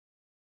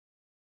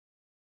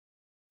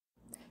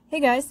Hey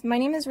guys, my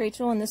name is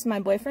Rachel and this is my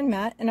boyfriend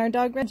Matt and our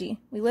dog Reggie.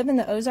 We live in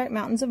the Ozark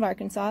Mountains of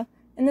Arkansas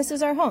and this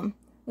is our home.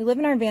 We live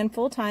in our van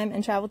full time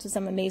and travel to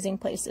some amazing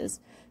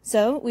places.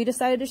 So we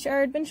decided to share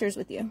our adventures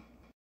with you.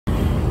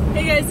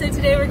 Hey guys, so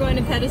today we're going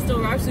to Pedestal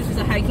Rocks, which is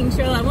a hiking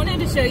trail. I wanted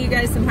to show you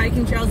guys some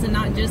hiking trails and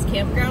not just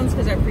campgrounds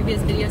because our previous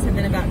videos have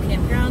been about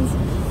campgrounds.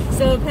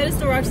 So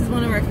Pedestal Rocks is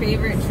one of our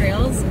favorite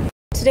trails.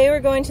 Today we're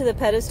going to the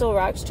Pedestal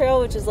Rocks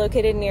Trail, which is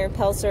located near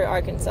Pelser,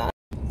 Arkansas.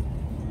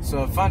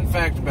 So a fun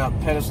fact about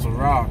Pedestal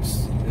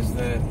Rocks is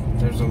that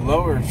there's a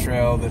lower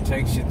trail that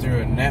takes you through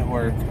a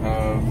network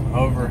of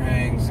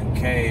overhangs and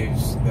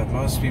caves that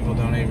most people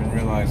don't even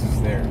realize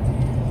is there.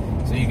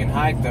 So you can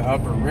hike the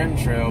upper rim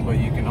trail, but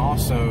you can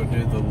also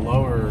do the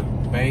lower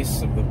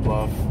base of the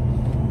bluff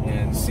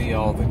and see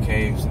all the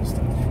caves and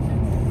stuff.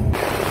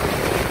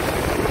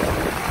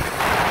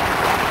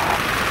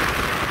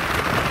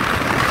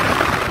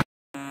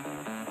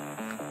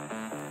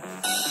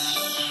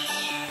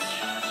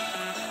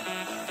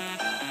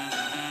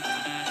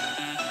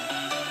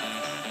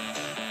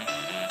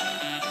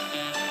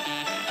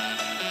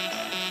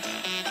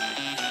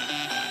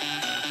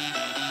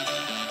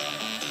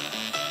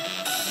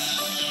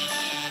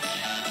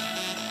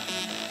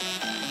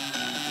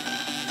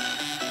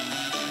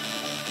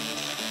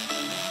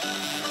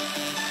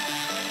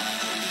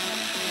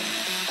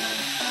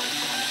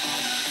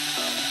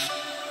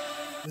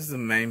 This is the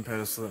main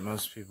pedestal that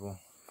most people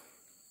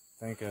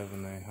think of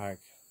when they hike.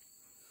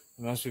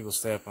 Most people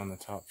stay up on the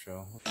top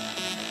trail. We're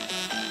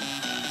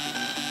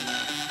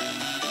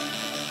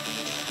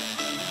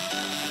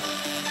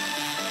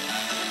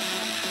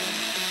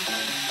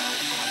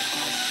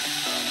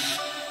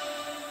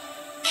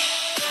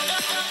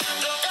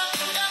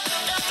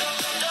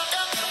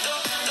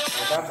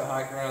about to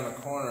hike around the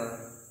corner.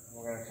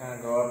 We're going to kind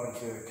of go up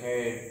into the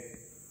cave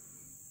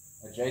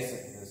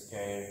adjacent to this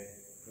cave.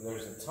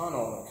 There's a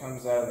tunnel that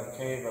comes out of the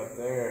cave up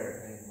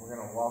there, and we're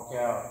going to walk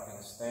out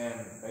and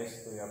stand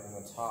basically up in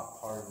the top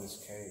part of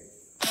this cave.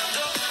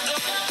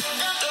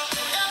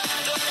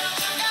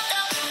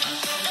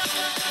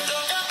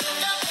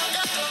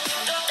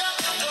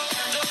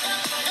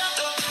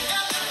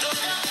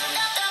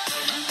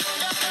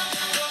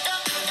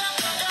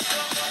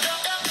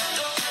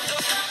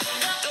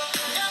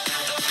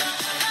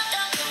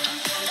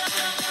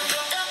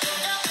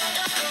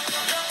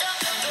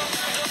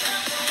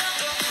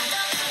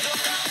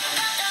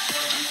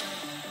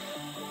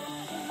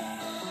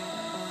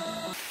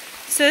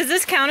 So does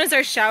this count as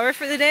our shower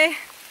for the day?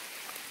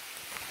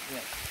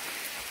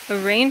 Yeah. A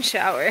rain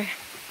shower.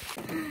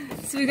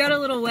 So we got a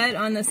little wet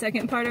on the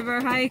second part of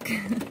our hike.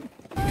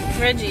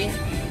 Reggie,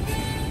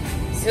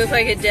 you look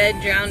like a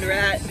dead, drowned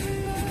rat.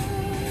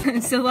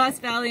 So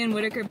Lost Valley and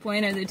Whitaker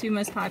Point are the two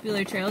most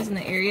popular trails in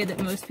the area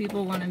that most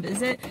people want to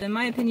visit. In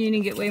my opinion,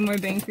 you get way more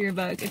bang for your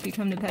buck if you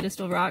come to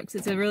Pedestal Rocks.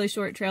 It's a really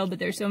short trail, but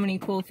there's so many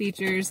cool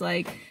features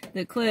like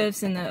the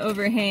cliffs and the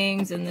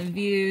overhangs and the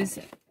views.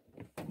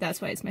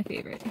 That's why it's my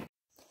favorite.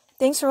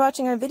 Thanks for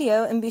watching our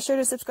video and be sure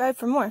to subscribe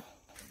for more.